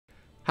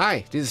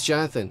Hi, this is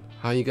Jonathan.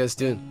 How you guys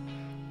doing?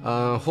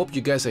 Hope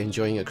you guys are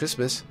enjoying your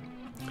Christmas.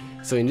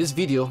 So in this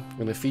video, I'm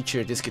going to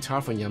feature this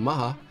guitar from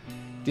Yamaha.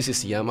 This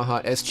is the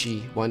Yamaha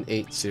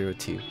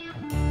SG1802.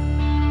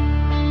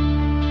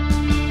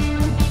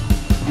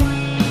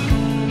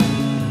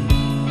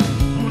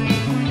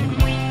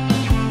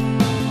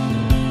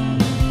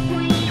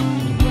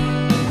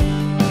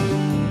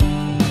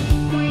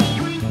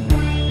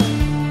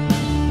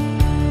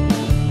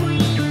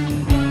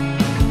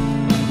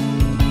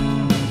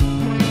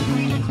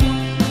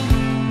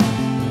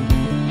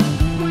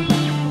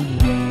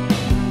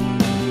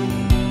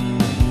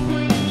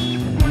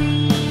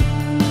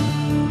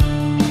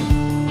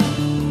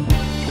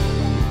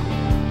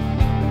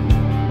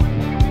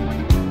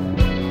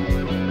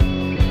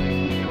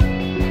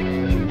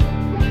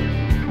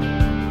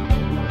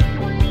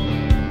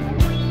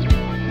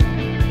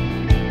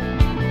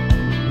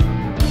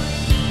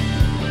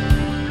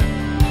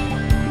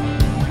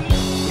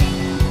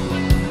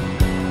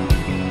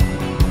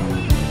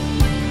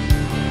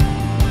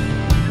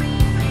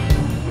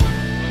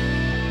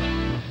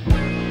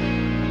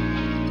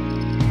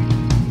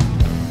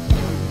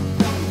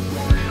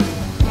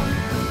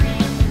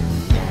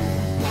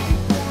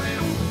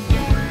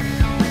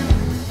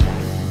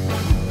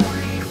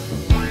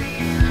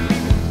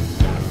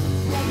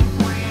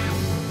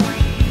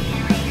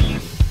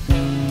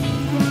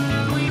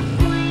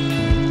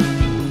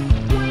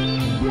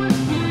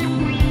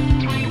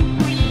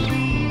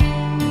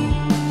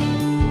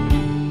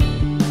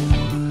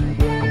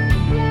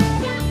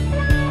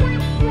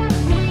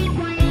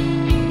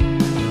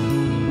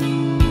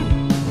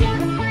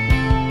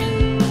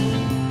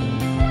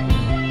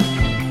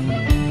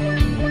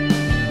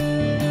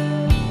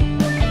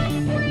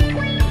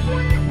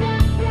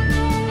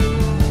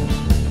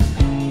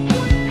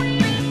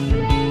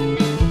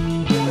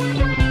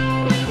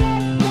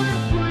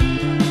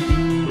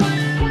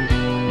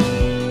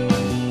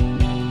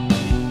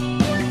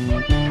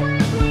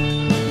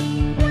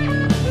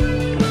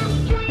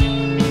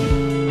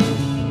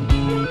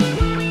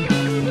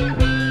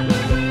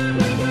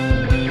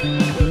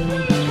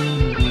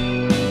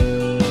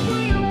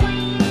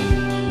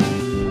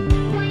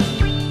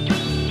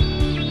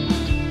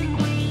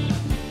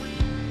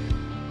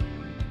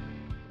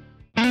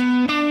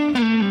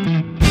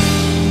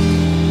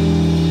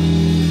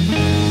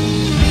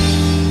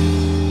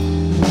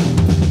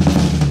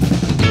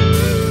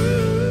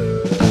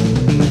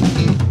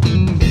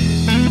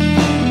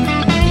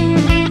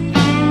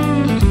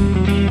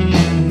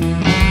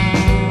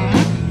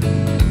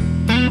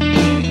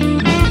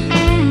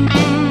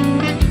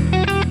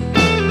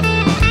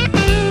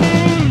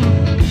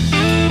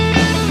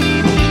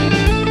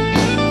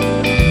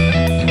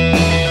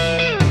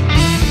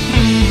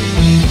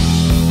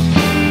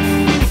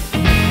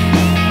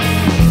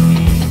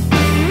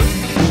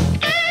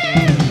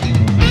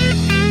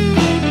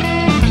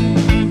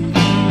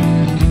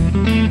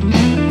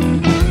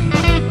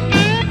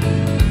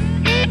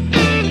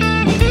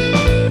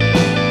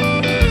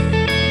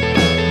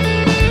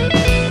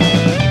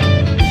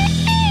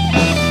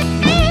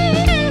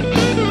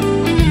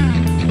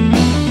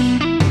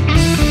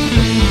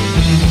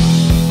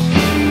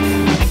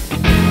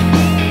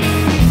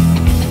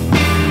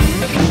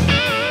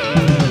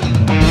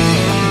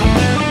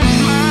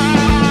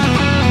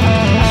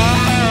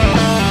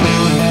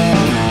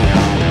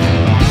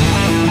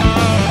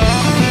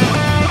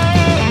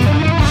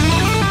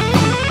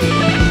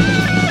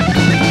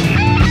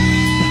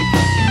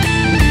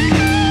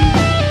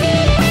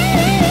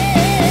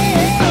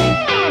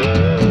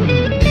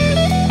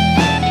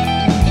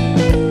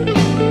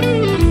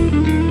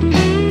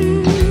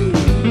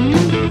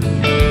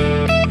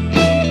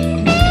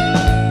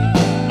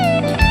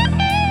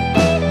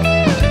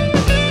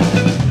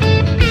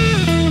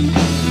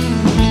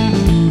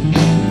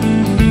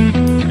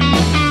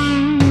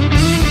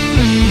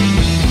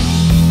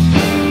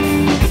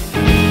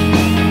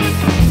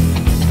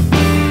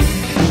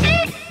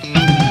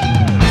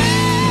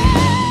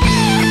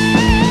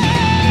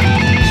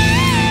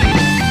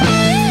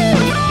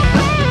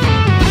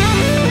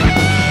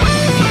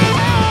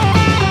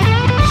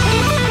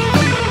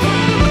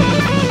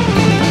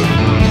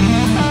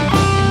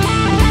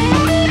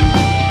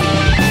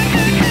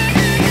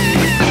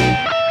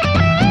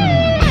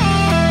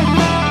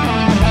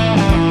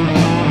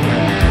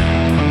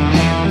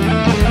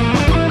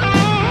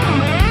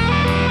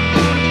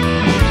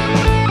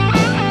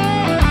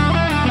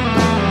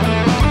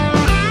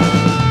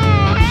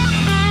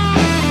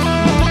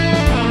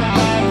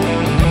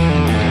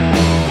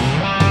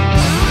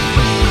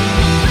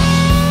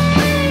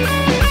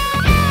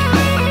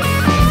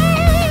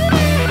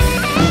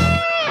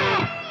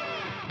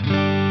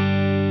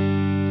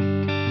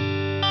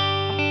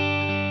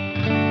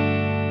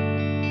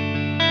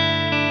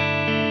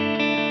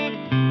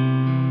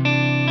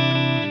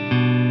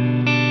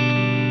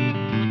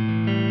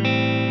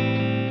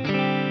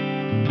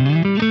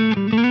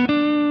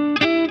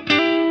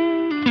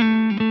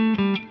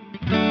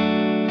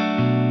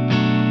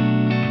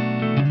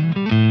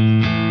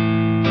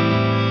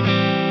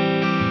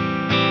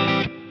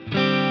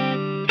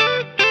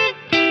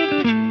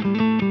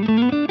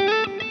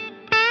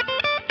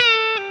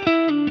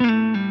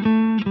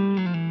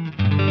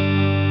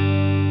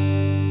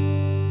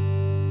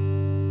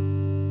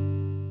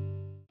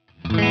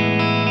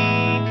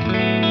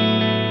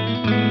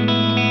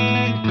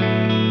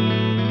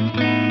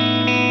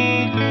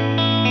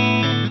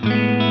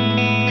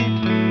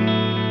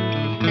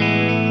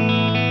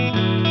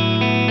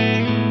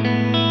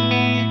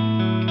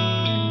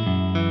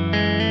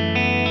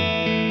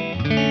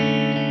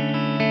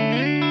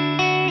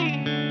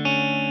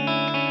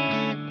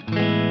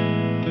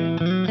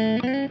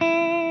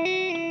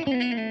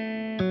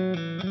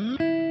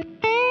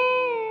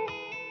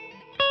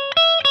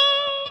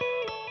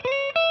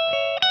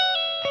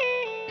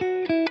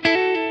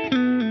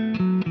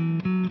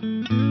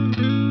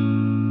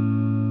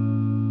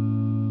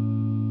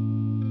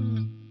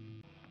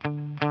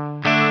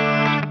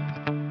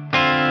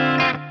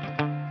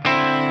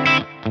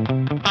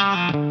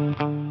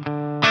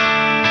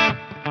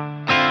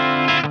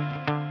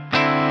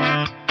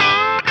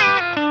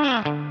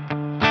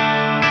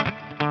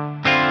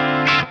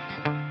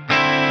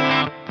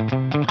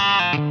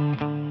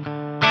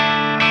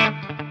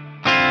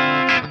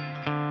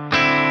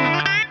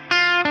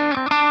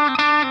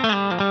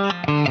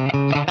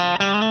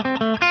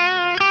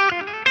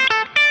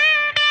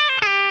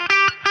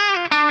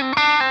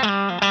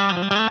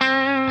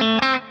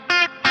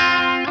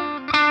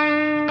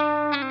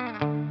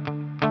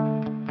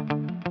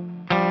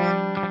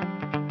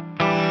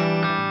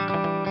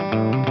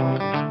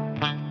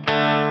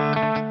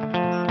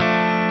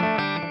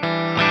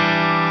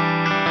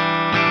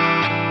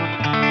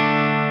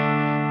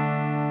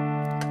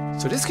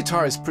 this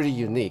guitar is pretty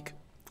unique.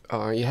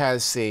 It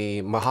has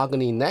a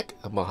mahogany neck,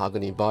 a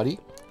mahogany body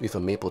with a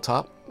maple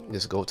top.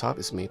 This Goldtop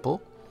is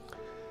maple.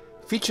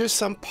 Features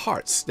some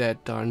parts that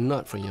are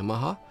not from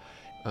Yamaha.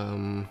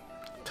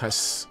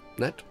 Tusk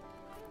nut,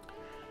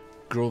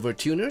 Grover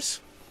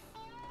tuners.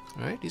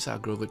 Alright, these are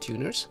Grover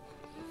tuners.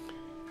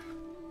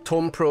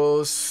 Tom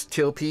Pro's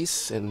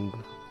tailpiece and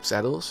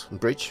saddles,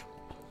 bridge.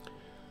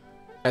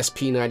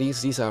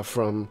 SP90s, these are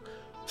from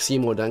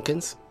Seymour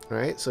Duncans.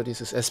 Alright, so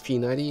this is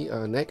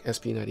SP90 neck,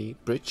 SP90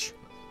 bridge.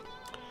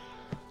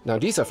 Now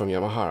these are from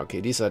Yamaha. Okay,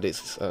 these are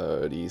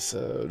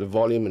the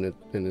volume and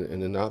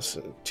the knobs,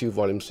 2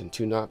 volumes and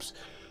 2 knobs,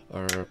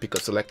 are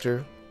pickup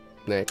selector,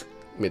 neck,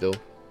 middle,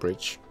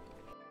 bridge,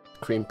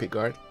 cream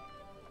pickguard.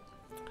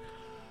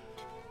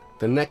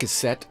 The neck is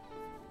set.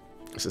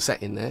 It's a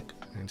set-in neck,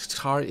 and the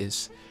guitar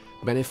is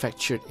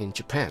manufactured in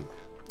Japan.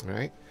 All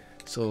right,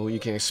 so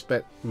you can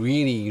expect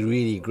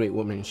really great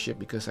workmanship,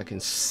 because I can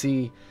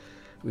see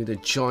with the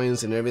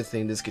joints and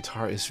everything, this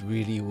guitar is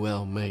really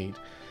well made.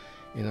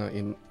 You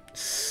know,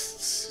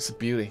 it's a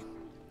beauty.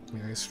 You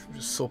know, it's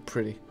so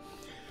pretty.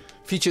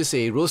 Features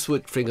a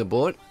rosewood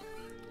fingerboard,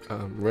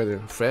 rather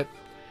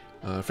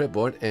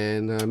fretboard,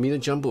 and middle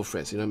jumbo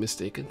frets, if I'm not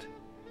mistaken.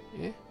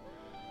 Yeah.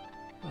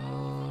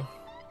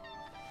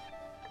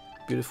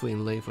 Beautiful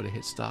inlay for the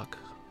headstock.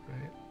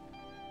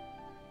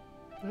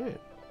 Right.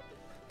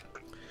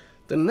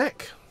 The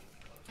neck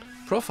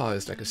profile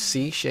is like a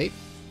C shape.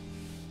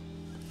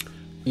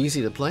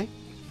 Easy to play.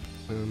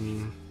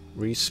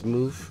 Really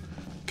smooth.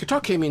 Guitar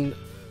came in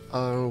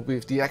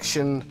with the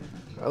action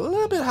a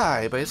little bit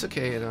high, but it's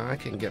okay. You know, I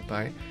can get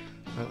by.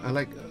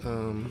 I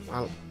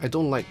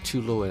don't like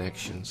too low in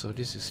action, so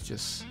this is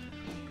just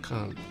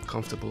kind of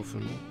comfortable for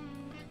me.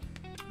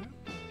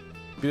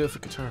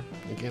 Beautiful guitar.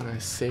 Again, I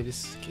say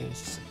this again,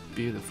 it's a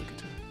beautiful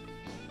guitar.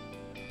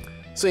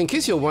 So in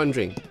case you're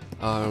wondering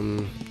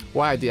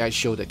why did I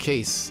show the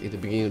case in the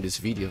beginning of this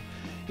video,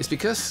 it's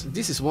because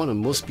this is one of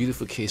the most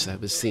beautiful cases I've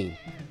ever seen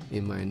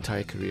in my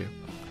entire career.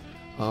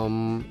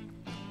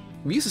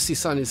 We used to see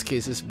some of these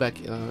cases back,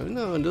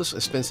 those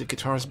expensive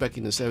guitars back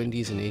in the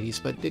 70s and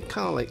 80s, but they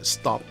kind of like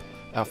stopped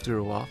after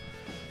a while.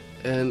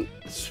 And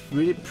it's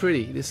really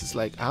pretty. This is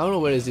like, I don't know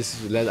whether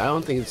this is leather. I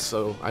don't think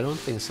so. I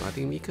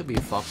think it could be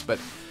a fox, but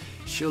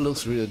sure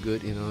looks really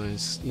good. You know,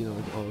 it's, you know,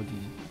 all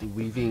the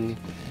weaving,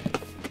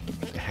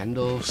 the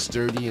handle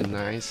sturdy and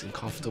nice and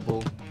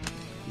comfortable.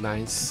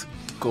 Nice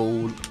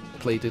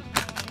gold-plated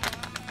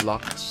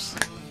locks.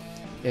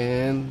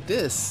 And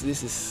this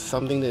is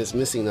something that is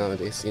missing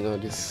nowadays. You know,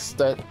 this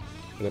stud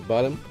on the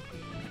bottom,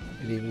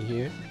 and even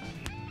here.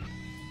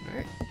 All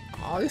right.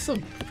 Oh, it's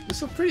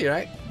so pretty,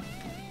 right?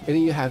 And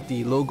then you have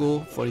the logo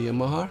for the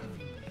Yamaha,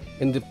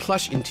 and the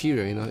plush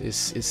interior. You know,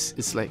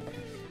 it's like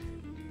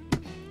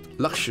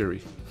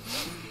luxury.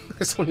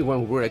 That's only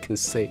one word I can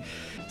say.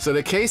 So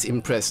the case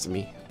impressed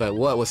me, but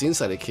what was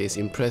inside the case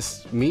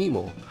impressed me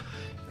more.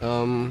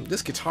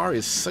 This guitar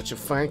is such a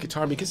fine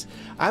guitar, because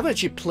I've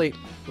actually played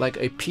like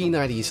a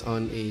P90s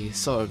on a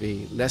sort of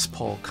a Les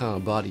Paul kind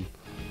of body.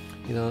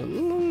 You know,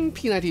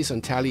 P90s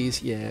on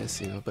tallies, yes,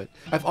 you know, but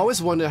I've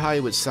always wondered how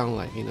it would sound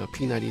like, you know,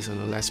 P90s on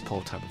a Les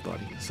Paul type of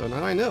body. So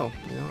now I know,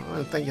 you know, I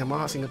want to thank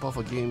Yamaha Singapore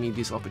for giving me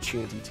this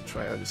opportunity to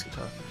try out this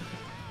guitar.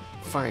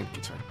 Fine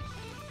guitar.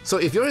 So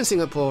if you're in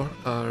Singapore,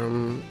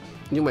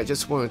 you might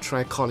just want to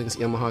try calling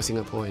Yamaha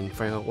Singapore and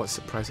find out what's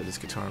the price of this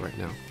guitar right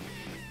now.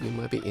 You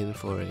might be in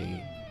for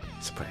a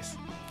surprise,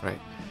 right?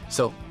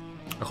 So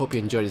I hope you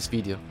enjoyed this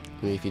video.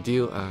 And if you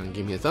do,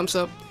 give me a thumbs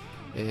up,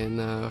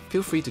 and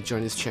feel free to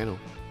join this channel.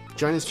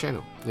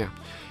 Yeah.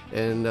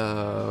 And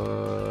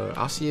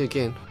I'll see you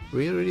again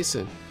really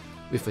soon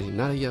with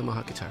another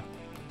Yamaha guitar.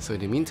 So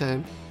in the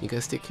meantime, you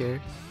guys take care.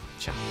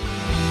 Ciao.